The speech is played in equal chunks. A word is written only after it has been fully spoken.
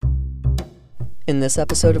In this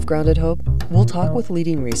episode of Grounded Hope, we'll talk with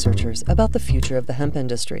leading researchers about the future of the hemp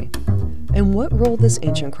industry and what role this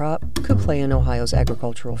ancient crop could play in Ohio's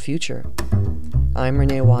agricultural future. I'm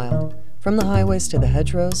Renee Wild. From the highways to the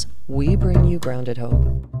hedgerows, we bring you Grounded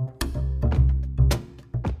Hope.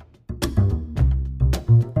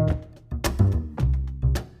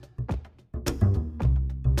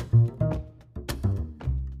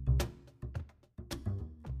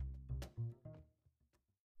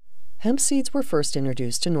 Hemp seeds were first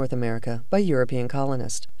introduced to North America by European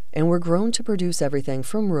colonists and were grown to produce everything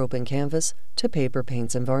from rope and canvas to paper,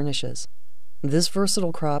 paints, and varnishes. This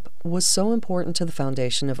versatile crop was so important to the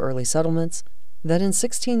foundation of early settlements that in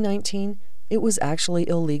 1619 it was actually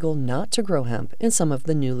illegal not to grow hemp in some of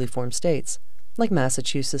the newly formed states, like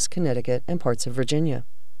Massachusetts, Connecticut, and parts of Virginia.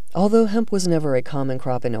 Although hemp was never a common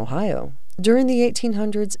crop in Ohio, during the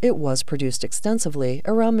 1800s it was produced extensively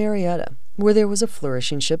around Marietta, where there was a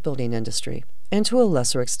flourishing shipbuilding industry, and to a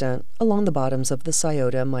lesser extent along the bottoms of the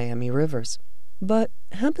Scioto and Miami rivers. But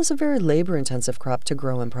hemp is a very labor-intensive crop to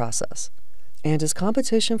grow and process, and as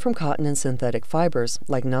competition from cotton and synthetic fibers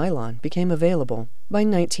like nylon became available, by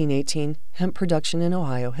 1918 hemp production in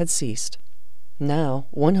Ohio had ceased. Now,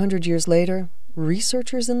 100 years later,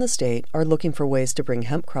 researchers in the state are looking for ways to bring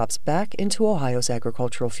hemp crops back into Ohio's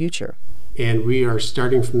agricultural future. And we are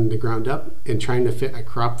starting from the ground up and trying to fit a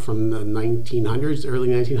crop from the 1900s, early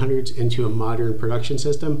 1900s, into a modern production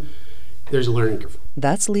system. There's a learning curve.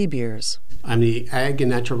 That's Lee Beers. I'm the Ag and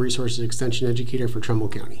Natural Resources Extension Educator for Trumbull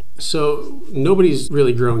County. So nobody's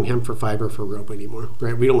really growing hemp for fiber for rope anymore,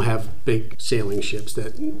 right? We don't have big sailing ships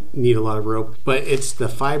that need a lot of rope, but it's the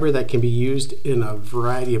fiber that can be used in a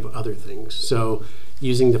variety of other things. So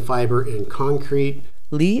using the fiber in concrete.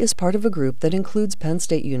 Lee is part of a group that includes Penn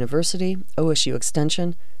State University, OSU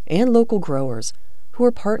Extension, and local growers who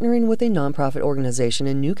are partnering with a nonprofit organization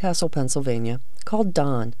in Newcastle, Pennsylvania called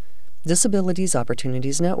DON, Disabilities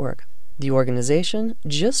Opportunities Network. The organization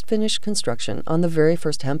just finished construction on the very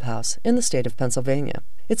first hemp house in the state of Pennsylvania.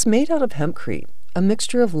 It's made out of hempcrete, a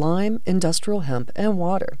mixture of lime, industrial hemp, and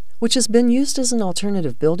water, which has been used as an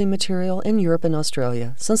alternative building material in Europe and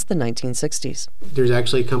Australia since the 1960s. There's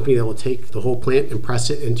actually a company that will take the whole plant and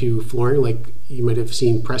press it into flooring, like you might have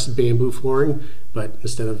seen pressed bamboo flooring, but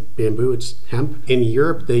instead of bamboo, it's hemp. In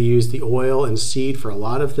Europe, they use the oil and seed for a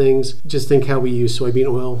lot of things. Just think how we use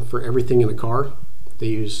soybean oil for everything in a car. They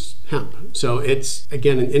use hemp. So it's,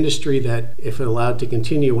 again, an industry that, if it allowed to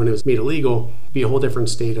continue when it was made illegal, be a whole different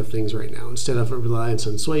state of things right now. Instead of a reliance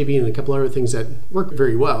on soybean and a couple other things that work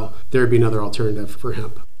very well, there would be another alternative for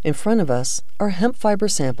hemp. In front of us are hemp fiber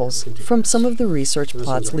samples from some of the research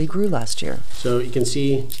plots Lee grew last year. So you can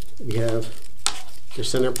see we have the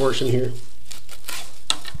center portion here,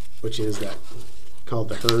 which is that called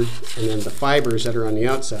the hurd, and then the fibers that are on the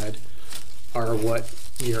outside are what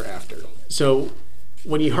we are after. So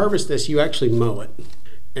when you harvest this, you actually mow it,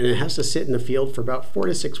 and it has to sit in the field for about 4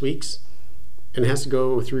 to 6 weeks, and it has to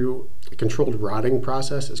go through a controlled rotting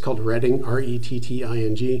process. It's called retting,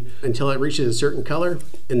 R-E-T-T-I-N-G, until it reaches a certain color,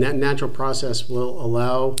 and that natural process will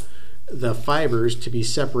allow the fibers to be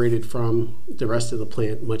separated from the rest of the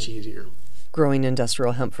plant much easier. Growing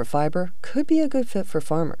industrial hemp for fiber could be a good fit for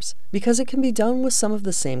farmers because it can be done with some of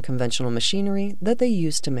the same conventional machinery that they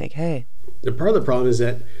use to make hay. The part of the problem is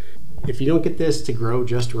that if you don't get this to grow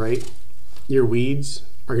just right, your weeds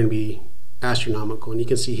are going to be astronomical. And you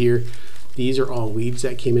can see here, these are all weeds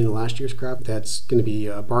that came in last year's crop. That's going to be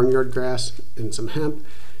barnyard grass and some hemp.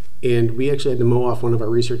 And we actually had to mow off one of our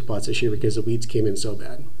research plots this year because the weeds came in so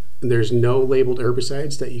bad. And there's no labeled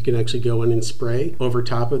herbicides that you can actually go in and spray over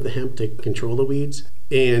top of the hemp to control the weeds.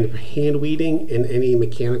 And hand weeding and any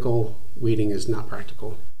mechanical weeding is not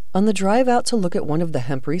practical. On the drive out to look at one of the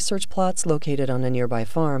hemp research plots located on a nearby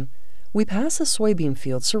farm, we pass a soybean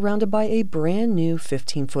field surrounded by a brand new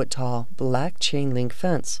 15-foot-tall black chain link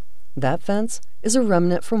fence. That fence is a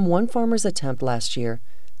remnant from one farmer's attempt last year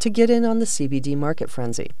to get in on the CBD market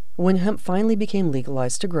frenzy when hemp finally became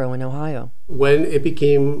legalized to grow in Ohio. When it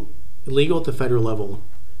became legal at the federal level,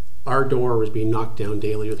 our door was being knocked down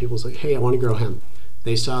daily with people saying, hey, I want to grow hemp.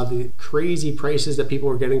 They saw the crazy prices that people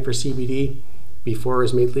were getting for CBD before it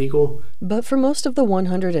was made legal. But for most of the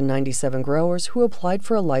 197 growers who applied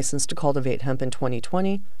for a license to cultivate hemp in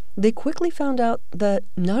 2020, they quickly found out that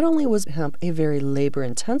not only was hemp a very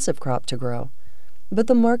labor-intensive crop to grow, but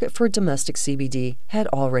the market for domestic CBD had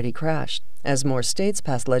already crashed as more states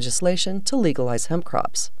passed legislation to legalize hemp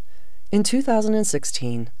crops. In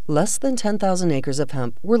 2016, less than 10,000 acres of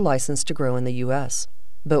hemp were licensed to grow in the U.S.,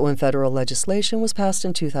 but when federal legislation was passed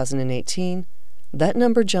in 2018, that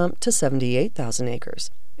number jumped to 78,000 acres,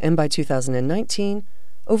 and by 2019,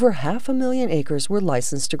 over 500,000 acres were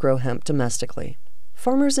licensed to grow hemp domestically.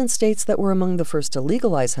 Farmers in states that were among the first to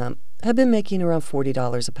legalize hemp had been making around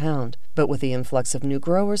 $40 a pound, but with the influx of new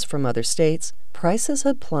growers from other states, prices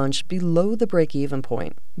had plunged below the break-even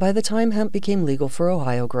point by the time hemp became legal for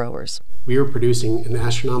Ohio growers. We were producing an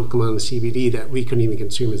astronomical amount of CBD that we couldn't even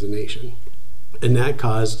consume as a nation. And that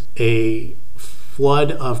caused a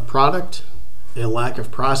flood of product, a lack of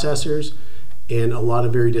processors, and a lot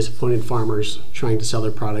of very disappointed farmers trying to sell their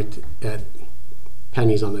product at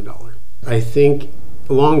pennies on the dollar. I think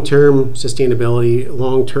long-term sustainability,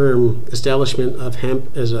 long-term establishment of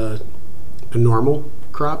hemp as a normal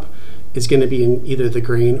crop is going to be in either the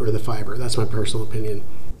grain or the fiber. That's my personal opinion.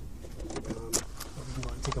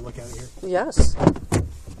 Take a look at it here. Yes.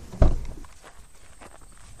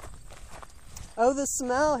 Oh, the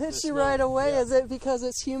smell hits you right away. Yeah. Is it because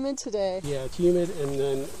it's humid today? Yeah, it's humid, and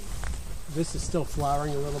then this is still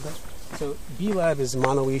flowering a little bit. So B-Lab is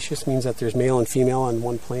monoecious, means that there's male and female on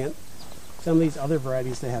one plant. Some of these other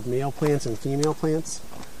varieties, they have male plants and female plants.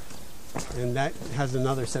 And that has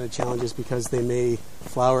another set of challenges because they may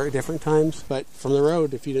flower at different times. But from the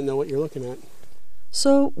road, if you didn't know what you're looking at.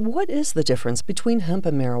 So what is the difference between hemp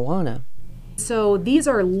and marijuana? So these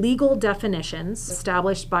are legal definitions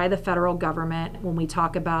established by the federal government when we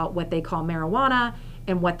talk about what they call marijuana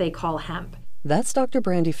and what they call hemp. That's Dr.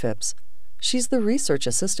 Brandy Phipps. She's the research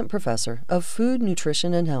assistant professor of food,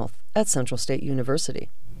 nutrition, and health at Central State University.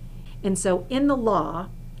 And so in the law,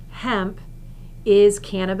 hemp is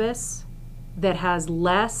cannabis that has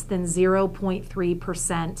less than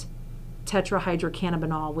 0.3%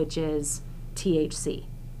 tetrahydrocannabinol, which is THC.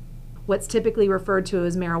 What's typically referred to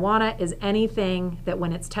as marijuana is anything that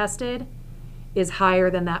when it's tested is higher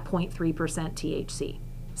than that 0.3% THC.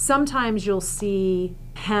 Sometimes you'll see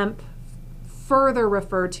hemp further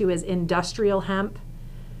referred to as industrial hemp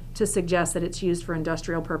to suggest that it's used for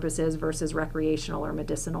industrial purposes versus recreational or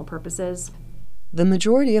medicinal purposes. The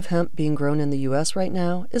majority of hemp being grown in the U.S. right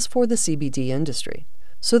now is for the CBD industry.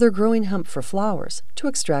 So they're growing hemp for flowers to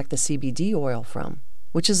extract the CBD oil from,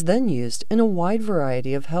 which is then used in a wide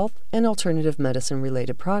variety of health and alternative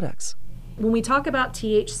medicine-related products. When we talk about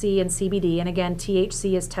THC and CBD, and again,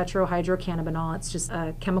 THC is tetrahydrocannabinol, it's just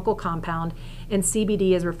a chemical compound, and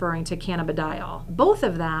CBD is referring to cannabidiol. Both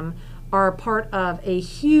of them are part of a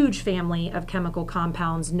huge family of chemical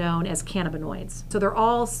compounds known as cannabinoids. So they're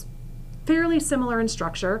all fairly similar in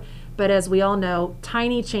structure, but as we all know,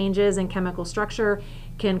 tiny changes in chemical structure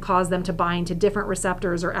can cause them to bind to different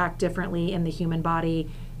receptors or act differently in the human body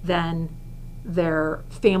than their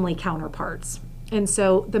family counterparts. And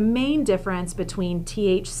so the main difference between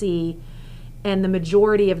THC and the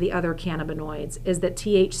majority of the other cannabinoids is that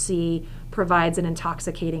THC provides an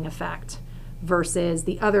intoxicating effect versus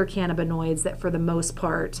the other cannabinoids that for the most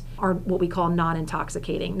part are what we call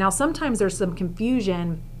non-intoxicating. Now sometimes there's some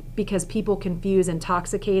confusion because people confuse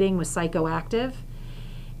intoxicating with psychoactive,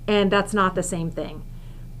 and that's not the same thing.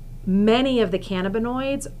 Many of the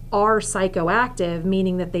cannabinoids are psychoactive,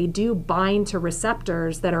 meaning that they do bind to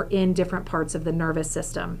receptors that are in different parts of the nervous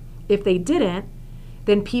system. If they didn't,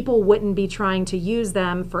 then people wouldn't be trying to use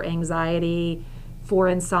them for anxiety, for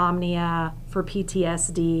insomnia, for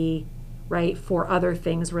PTSD, right, for other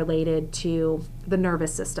things related to the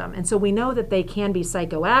nervous system. And so we know that they can be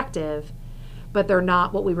psychoactive, but they're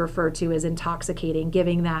not what we refer to as intoxicating,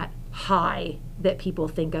 giving that high that people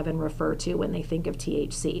think of and refer to when they think of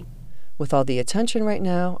THC. With all the attention right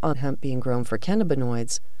now on hemp being grown for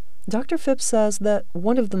cannabinoids, Dr. Phipps says that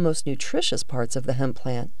one of the most nutritious parts of the hemp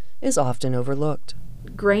plant is often overlooked.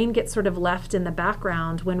 Grain gets sort of left in the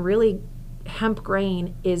background when really hemp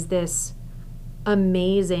grain is this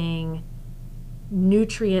amazing,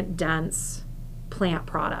 nutrient-dense plant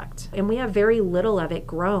product. And we have very little of it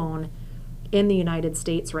grown in the United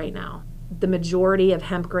States right now. The majority of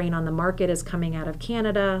hemp grain on the market is coming out of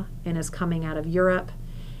Canada and is coming out of Europe.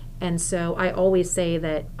 And so I always say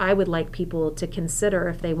that I would like people to consider,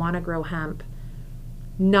 if they want to grow hemp,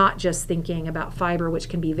 not just thinking about fiber, which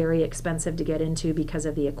can be very expensive to get into because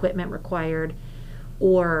of the equipment required,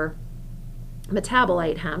 or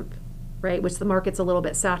metabolite hemp, right, which the market's a little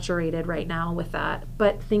bit saturated right now with that,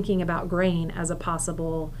 but thinking about grain as a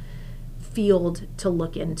possible field to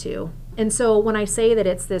look into. And so when I say that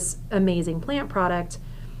it's this amazing plant product,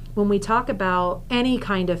 when we talk about any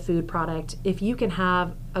kind of food product, if you can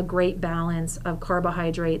have a great balance of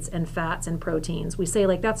carbohydrates and fats and proteins, we say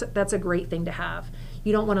like that's a great thing to have.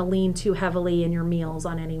 You don't want to lean too heavily in your meals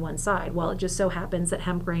on any one side. Well, it just so happens that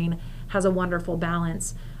hemp grain has a wonderful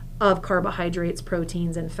balance of carbohydrates,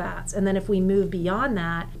 proteins, and fats. And then if we move beyond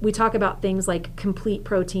that, we talk about things like complete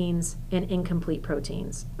proteins and incomplete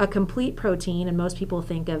proteins. A complete protein, and most people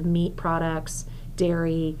think of meat products,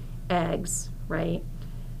 dairy, eggs, right,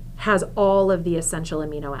 has all of the essential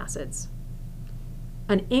amino acids.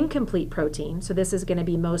 An incomplete protein, so this is going to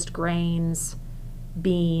be most grains,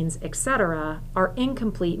 beans, etc., are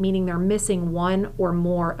incomplete, meaning they're missing one or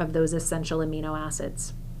more of those essential amino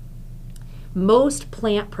acids. Most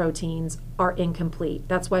plant proteins are incomplete.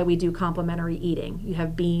 That's why we do complementary eating. You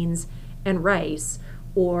have beans and rice,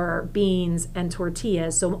 or beans and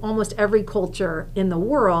tortillas. So almost every culture in the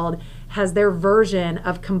world has their version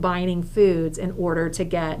of combining foods in order to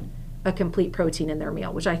get a complete protein in their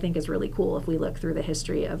meal, which I think is really cool if we look through the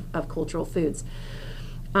history of cultural foods.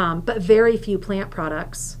 But very few plant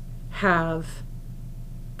products have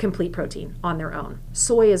complete protein on their own.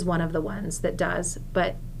 Soy is one of the ones that does,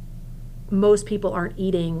 but most people aren't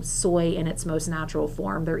eating soy in its most natural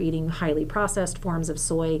form. They're eating highly processed forms of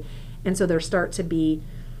soy. And so there start to be,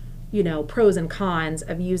 pros and cons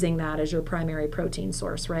of using that as your primary protein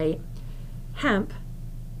source, right? Hemp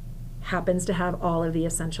happens to have all of the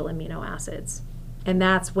essential amino acids. And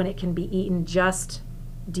that's when it can be eaten just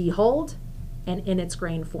dehulled and in its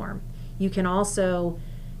grain form. You can also,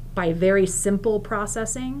 by very simple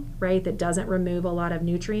processing, right, that doesn't remove a lot of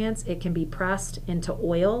nutrients, it can be pressed into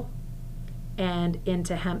oil and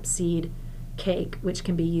into hemp seed cake, which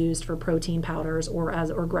can be used for protein powders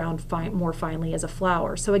or ground more finely as a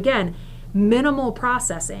flour. So again, minimal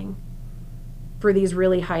processing for these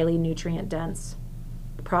really highly nutrient dense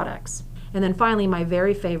products. And then finally, my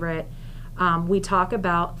very favorite, we talk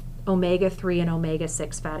about omega-3 and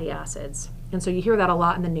omega-6 fatty acids. And so you hear that a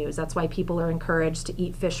lot in the news. That's why people are encouraged to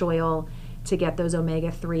eat fish oil to get those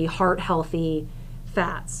omega-3 heart healthy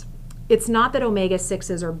fats. It's not that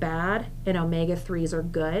omega-6s are bad and omega-3s are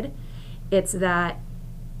good. It's that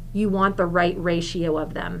you want the right ratio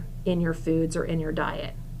of them in your foods or in your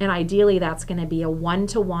diet. And ideally that's going to be a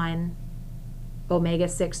 1-to-1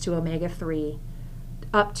 omega-6 to omega-3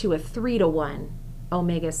 up to a 3-to-1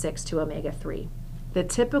 omega-6 to omega-3. The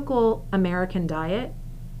typical American diet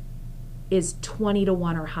is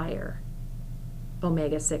 20-to-1 or higher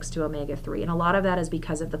omega-6 to omega-3. And a lot of that is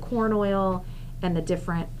because of the corn oil and the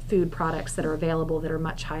different food products that are available that are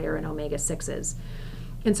much higher in omega-6s.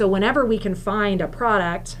 And so whenever we can find a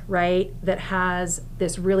product, right, that has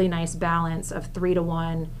this really nice balance of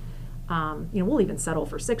 3-to-1, we'll even settle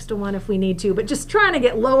for 6-to-1 if we need to, but just trying to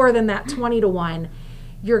get lower than that 20-to-1,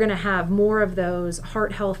 you're going to have more of those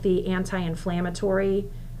heart-healthy, anti-inflammatory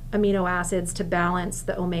amino acids to balance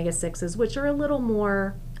the omega-6s, which are a little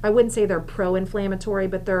more, I wouldn't say they're pro-inflammatory,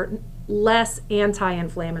 but they're less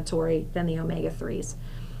anti-inflammatory than the omega-3s.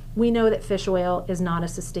 We know that fish oil is not a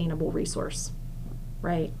sustainable resource,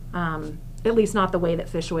 right? At least not the way that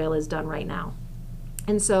fish oil is done right now.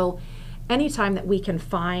 And so anytime that we can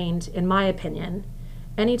find, in my opinion,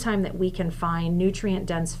 anytime that we can find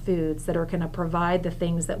nutrient-dense foods that are going to provide the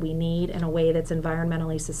things that we need in a way that's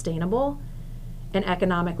environmentally sustainable and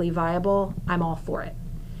economically viable, I'm all for it.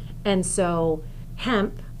 And so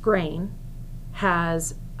hemp grain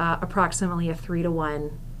has approximately a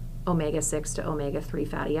 3-to-1 omega-6 to omega-3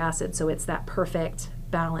 fatty acid. So it's that perfect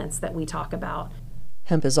balance that we talk about.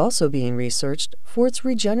 Hemp is also being researched for its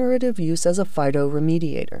regenerative use as a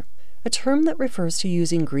phytoremediator, a term that refers to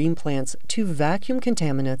using green plants to vacuum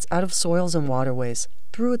contaminants out of soils and waterways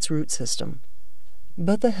through its root system.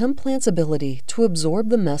 But the hemp plant's ability to absorb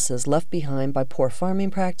the messes left behind by poor farming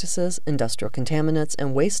practices, industrial contaminants,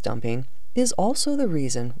 and waste dumping is also the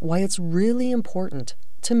reason why it's really important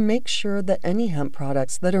to make sure that any hemp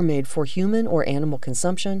products that are made for human or animal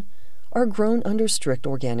consumption are grown under strict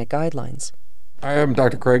organic guidelines. I am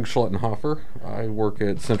Dr. Craig Schlettenhofer. I work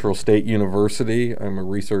at Central State University. I'm a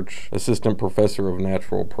research assistant professor of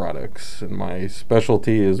natural products, and my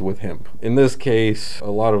specialty is with hemp. In this case, a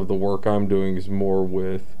lot of the work I'm doing is more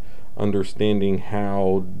with understanding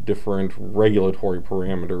how different regulatory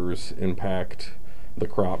parameters impact the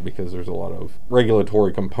crop, because there's a lot of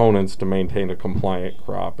regulatory components to maintain a compliant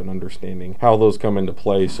crop, and understanding how those come into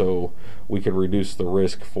play so we can reduce the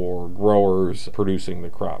risk for growers producing the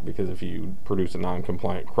crop. Because if you produce a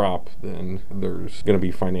non-compliant crop, then there's going to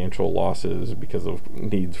be financial losses because of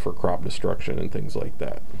needs for crop destruction and things like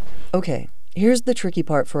that. Okay, here's the tricky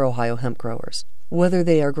part for Ohio hemp growers. Whether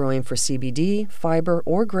they are growing for CBD, fiber,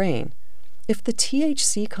 or grain, if the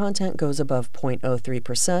THC content goes above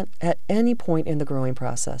 0.03% at any point in the growing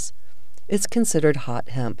process, it's considered hot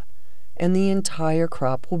hemp, and the entire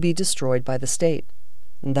crop will be destroyed by the state.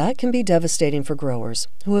 That can be devastating for growers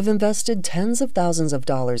who have invested tens of thousands of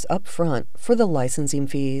dollars up front for the licensing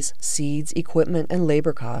fees, seeds, equipment, and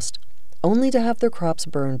labor cost, only to have their crops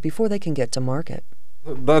burned before they can get to market.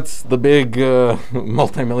 That's the big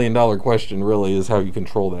multi-million-dollar question, really, is how you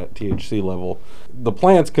control that THC level. The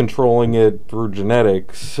plant's controlling it through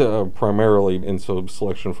genetics primarily, and so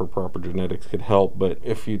selection for proper genetics could help. But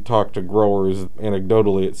if you talk to growers,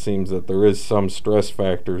 anecdotally, it seems that there is some stress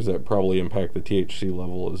factors that probably impact the THC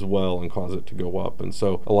level as well and cause it to go up. And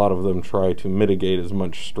so a lot of them try to mitigate as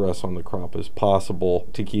much stress on the crop as possible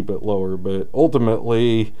to keep it lower. But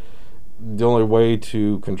ultimately, the only way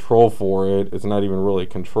to control for it is not even really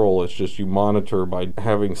control, it's just you monitor by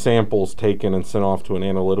having samples taken and sent off to an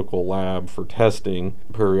analytical lab for testing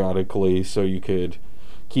periodically so you could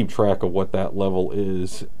keep track of what that level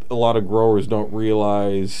is. A lot of growers don't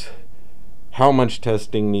realize how much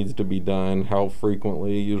testing needs to be done, how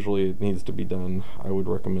frequently. Usually it needs to be done, I would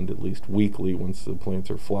recommend at least weekly once the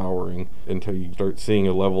plants are flowering, until you start seeing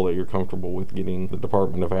a level that you're comfortable with getting the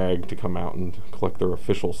Department of Ag to come out and collect their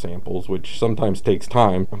official samples, which sometimes takes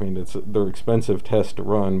time. I mean, they're expensive tests to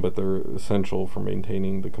run, but they're essential for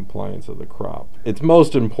maintaining the compliance of the crop. It's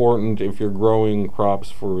most important if you're growing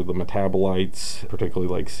crops for the metabolites,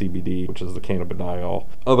 particularly like CBD, which is the cannabidiol.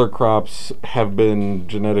 Other crops have been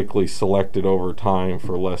genetically selected over time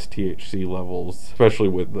for less THC levels, especially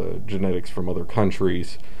with the genetics from other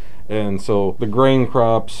countries. And so the grain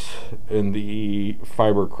crops and the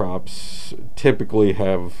fiber crops typically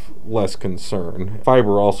have less concern.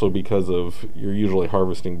 Fiber also because of you're usually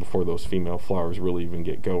harvesting before those female flowers really even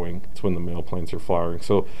get going. It's when the male plants are flowering.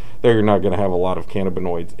 So there you're not going to have a lot of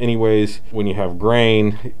cannabinoids. Anyways, when you have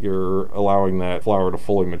grain, you're allowing that flower to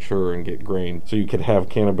fully mature and get grain. So you could have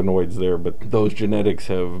cannabinoids there, but those genetics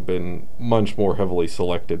have been much more heavily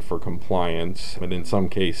selected for compliance, and in some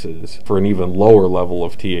cases for an even lower level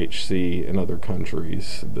of THC in other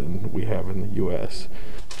countries than we have in the U.S.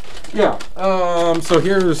 Yeah, so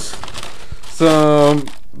here's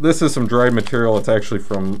this is some dried material. It's actually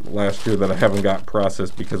from last year that I haven't got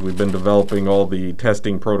processed because we've been developing all the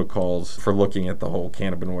testing protocols for looking at the whole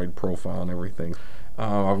cannabinoid profile and everything.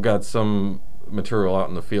 I've got some material out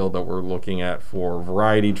in the field that we're looking at for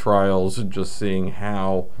variety trials, just seeing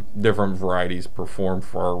how different varieties perform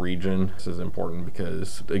for our region. This is important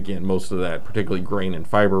because, again, most of that, particularly grain and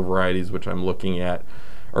fiber varieties, which I'm looking at,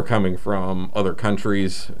 are coming from other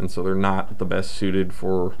countries, and so they're not the best suited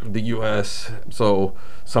for the U.S. So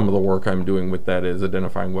some of the work I'm doing with that is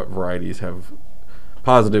identifying what varieties have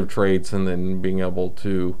positive traits, and then being able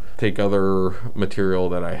to take other material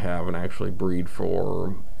that I have and actually breed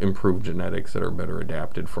for improved genetics that are better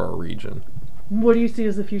adapted for our region. What do you see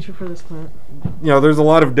as the future for this plant? You know, there's a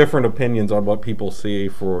lot of different opinions on what people see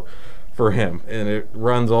for hemp, and it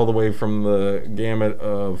runs all the way from the gamut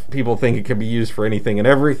of people think it can be used for anything and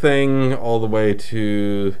everything, all the way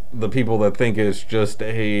to the people that think it's just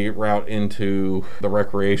a route into the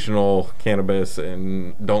recreational cannabis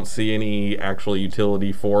and don't see any actual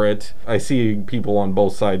utility for it. I see people on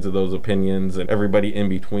both sides of those opinions and everybody in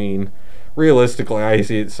between. Realistically, I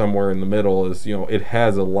see it somewhere in the middle. Is, you know, it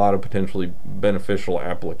has a lot of potentially beneficial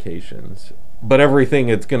applications. But everything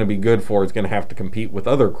it's going to be good for is going to have to compete with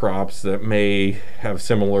other crops that may have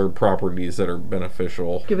similar properties that are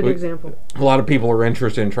beneficial. Give an example. A lot of people are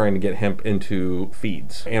interested in trying to get hemp into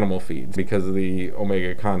feeds, animal feeds, because of the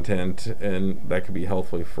omega content, and that could be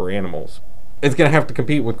healthy for animals. It's going to have to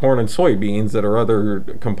compete with corn and soybeans that are other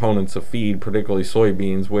components of feed, particularly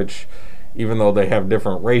soybeans, which, even though they have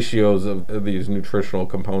different ratios of these nutritional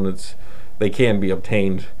components, they can be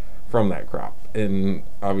obtained from that crop. And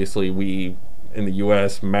obviously we in the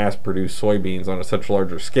U.S. mass produce soybeans on a such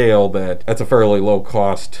larger scale that that's a fairly low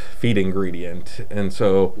cost feed ingredient. And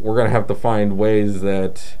so we're going to have to find ways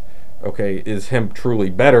that, okay, is hemp truly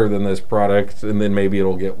better than this product? And then maybe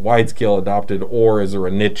it'll get wide scale adopted, or is there a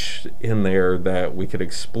niche in there that we could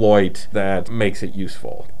exploit that makes it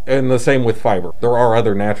useful? And the same with fiber. There are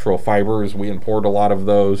other natural fibers. We import a lot of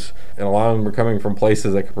those, and a lot of them are coming from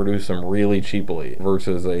places that can produce them really cheaply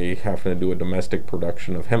versus having to do a domestic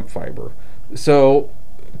production of hemp fiber. So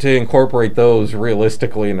to incorporate those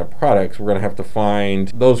realistically into products, we're going to have to find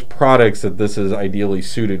those products that this is ideally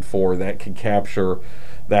suited for that can capture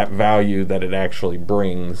that value that it actually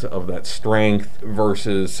brings of that strength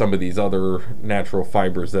versus some of these other natural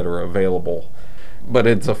fibers that are available. But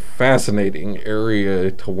it's a fascinating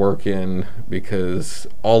area to work in because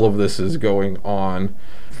all of this is going on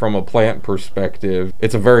from a plant perspective.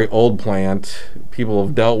 It's a very old plant. People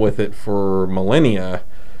have dealt with it for millennia,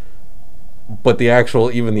 but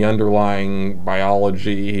even the underlying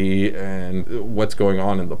biology and what's going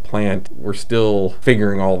on in the plant, we're still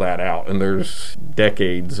figuring all that out. And there's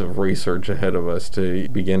decades of research ahead of us to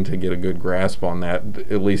begin to get a good grasp on that,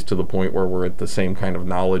 at least to the point where we're at the same kind of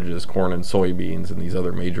knowledge as corn and soybeans and these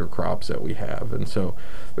other major crops that we have. And so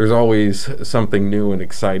there's always something new and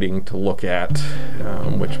exciting to look at,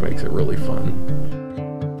 which makes it really fun.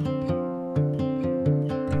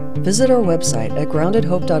 Visit our website at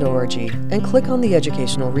groundedhope.org and click on the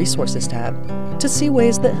Educational Resources tab to see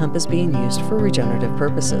ways that hemp is being used for regenerative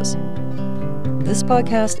purposes. This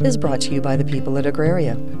podcast is brought to you by the people at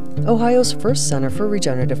Agraria, Ohio's first center for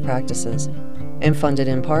regenerative practices, and funded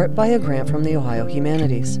in part by a grant from the Ohio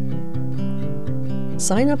Humanities.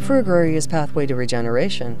 Sign up for Agraria's Pathway to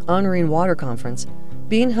Regeneration Honoring Water Conference,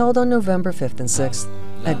 being held on November 5th and 6th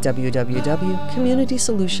at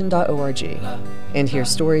www.communitysolution.org, and hear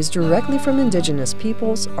stories directly from Indigenous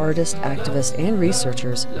peoples, artists, activists, and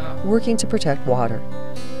researchers working to protect water.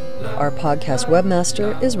 Our podcast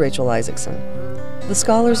webmaster is Rachel Isaacson. The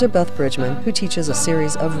scholars are Beth Bridgman, who teaches a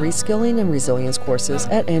series of reskilling and resilience courses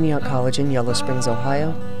at Antioch College in Yellow Springs,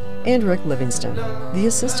 Ohio, and Rick Livingston, the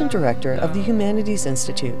Assistant Director of the Humanities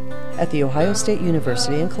Institute at The Ohio State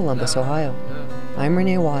University in Columbus, Ohio. I'm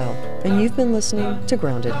Renee Wild, and you've been listening to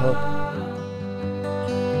Grounded Hope.